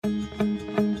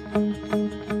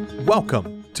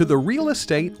Welcome to the Real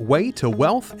Estate Way to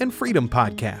Wealth and Freedom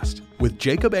podcast with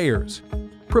Jacob Ayers,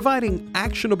 providing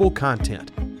actionable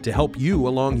content to help you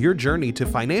along your journey to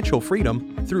financial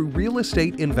freedom through real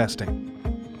estate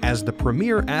investing. As the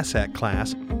premier asset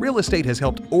class, real estate has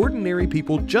helped ordinary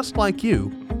people just like you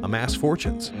amass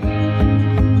fortunes.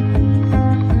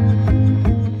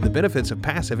 The benefits of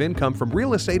passive income from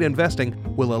real estate investing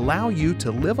will allow you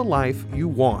to live a life you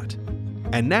want.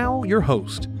 And now your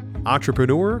host,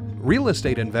 entrepreneur, real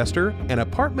estate investor, and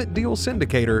apartment deal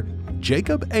syndicator,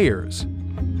 Jacob Ayers.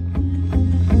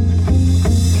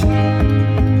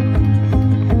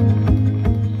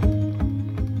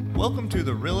 Welcome to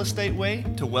the Real Estate Way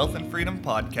to Wealth and Freedom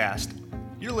podcast.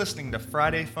 You're listening to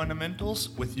Friday Fundamentals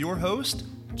with your host,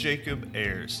 Jacob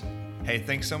Ayers. Hey,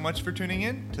 thanks so much for tuning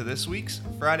in to this week's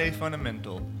Friday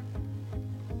Fundamental.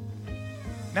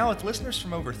 Now, with listeners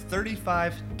from over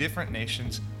 35 different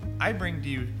nations, I bring to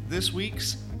you this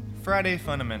week's Friday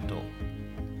Fundamental.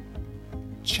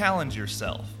 Challenge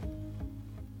yourself.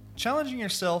 Challenging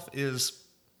yourself is,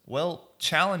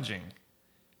 challenging.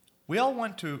 We all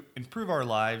want to improve our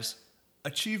lives,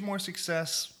 achieve more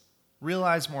success,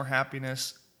 realize more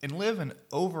happiness, and live an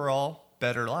overall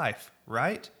better life,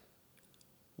 right?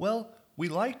 Well, we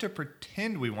like to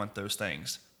pretend we want those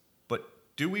things, but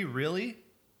do we really?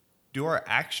 Do our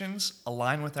actions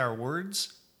align with our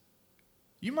words?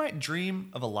 You might dream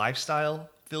of a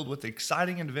lifestyle filled with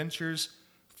exciting adventures,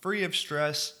 free of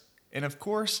stress, and of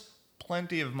course,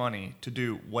 plenty of money to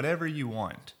do whatever you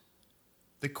want.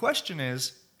 The question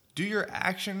is, do your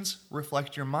actions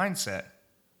reflect your mindset?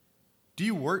 Do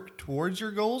you work towards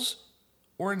your goals,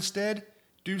 or instead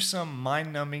do some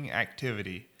mind-numbing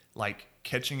activity like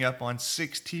catching up on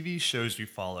 6 TV shows you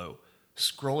follow,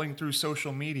 scrolling through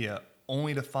social media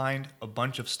only to find a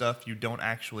bunch of stuff you don't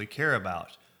actually care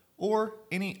about, or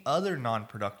any other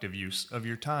non-productive use of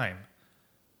your time?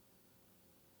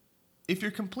 If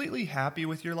you're completely happy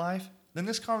with your life, then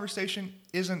this conversation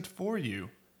isn't for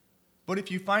you. But if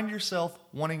you find yourself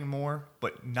wanting more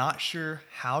but not sure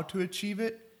how to achieve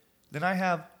it, then I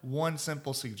have one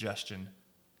simple suggestion.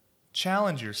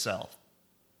 Challenge yourself.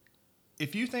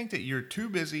 If you think that you're too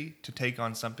busy to take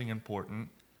on something important,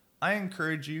 I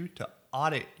encourage you to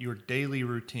audit your daily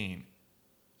routine.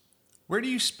 Where do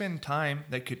you spend time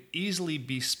that could easily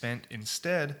be spent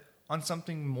instead on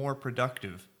something more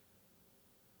productive?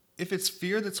 If it's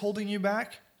fear that's holding you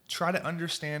back, try to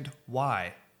understand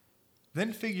why.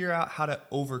 Then figure out how to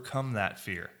overcome that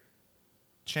fear.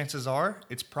 Chances are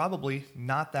it's probably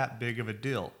not that big of a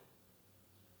deal.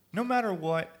 No matter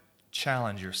what,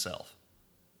 challenge yourself.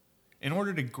 In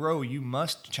order to grow, you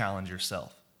must challenge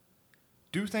yourself.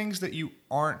 Do things that you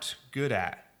aren't good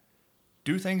at.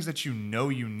 Do things that you know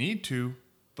you need to,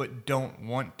 but don't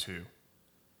want to.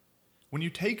 When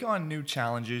you take on new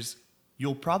challenges,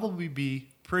 you'll probably be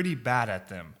pretty bad at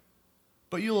them,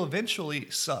 but you'll eventually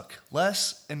suck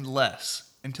less and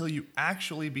less until you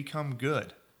actually become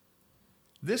good.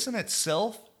 This in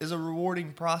itself is a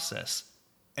rewarding process,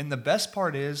 and the best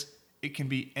part is it can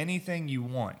be anything you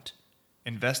want.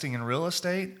 Investing in real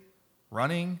estate,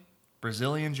 running,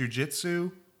 Brazilian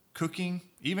Jiu-Jitsu, cooking,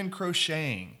 even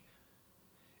crocheting.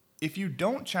 If you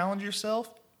don't challenge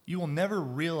yourself, you will never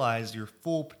realize your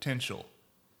full potential.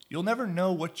 You'll never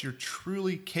know what you're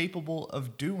truly capable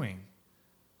of doing.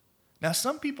 Now,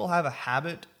 some people have a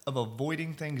habit of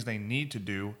avoiding things they need to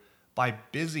do by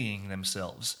busying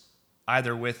themselves,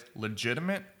 either with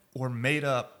legitimate or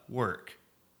made-up work.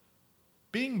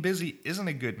 Being busy isn't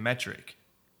a good metric.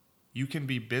 You can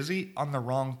be busy on the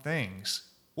wrong things,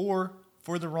 or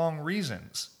for the wrong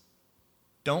reasons.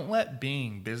 Don't let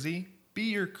being busy be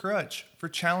your crutch for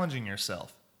challenging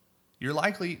yourself. You're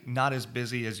likely not as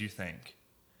busy as you think.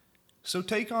 So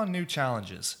take on new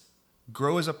challenges,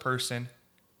 grow as a person,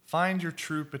 find your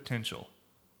true potential.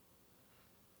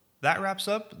 That wraps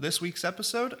up this week's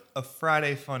episode of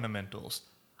Friday Fundamentals.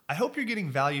 I hope you're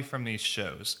getting value from these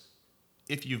shows.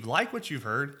 If you've liked what you've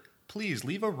heard, please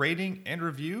leave a rating and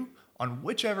review on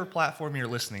whichever platform you're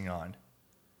listening on.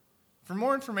 For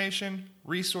more information,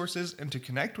 resources, and to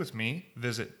connect with me,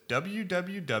 visit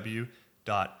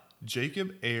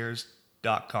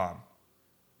www.jacobayers.com.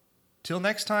 Till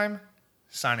next time,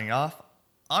 signing off,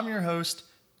 I'm your host,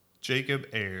 Jacob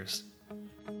Ayers.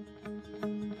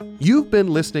 You've been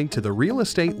listening to the Real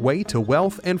Estate Way to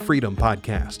Wealth and Freedom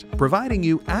podcast, providing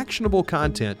you actionable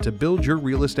content to build your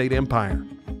real estate empire.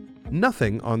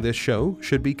 Nothing on this show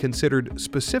should be considered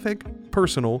specific,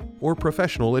 personal, or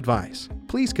professional advice.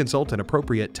 Please consult an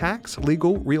appropriate tax,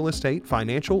 legal, real estate,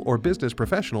 financial, or business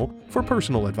professional for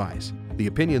personal advice. The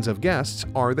opinions of guests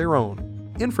are their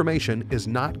own. Information is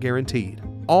not guaranteed.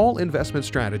 all investment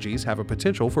strategies have a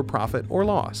potential for profit or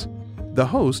loss. The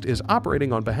host is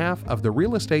operating on behalf of the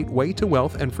Real Estate Way to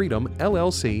Wealth and Freedom,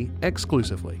 LLC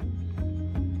exclusively.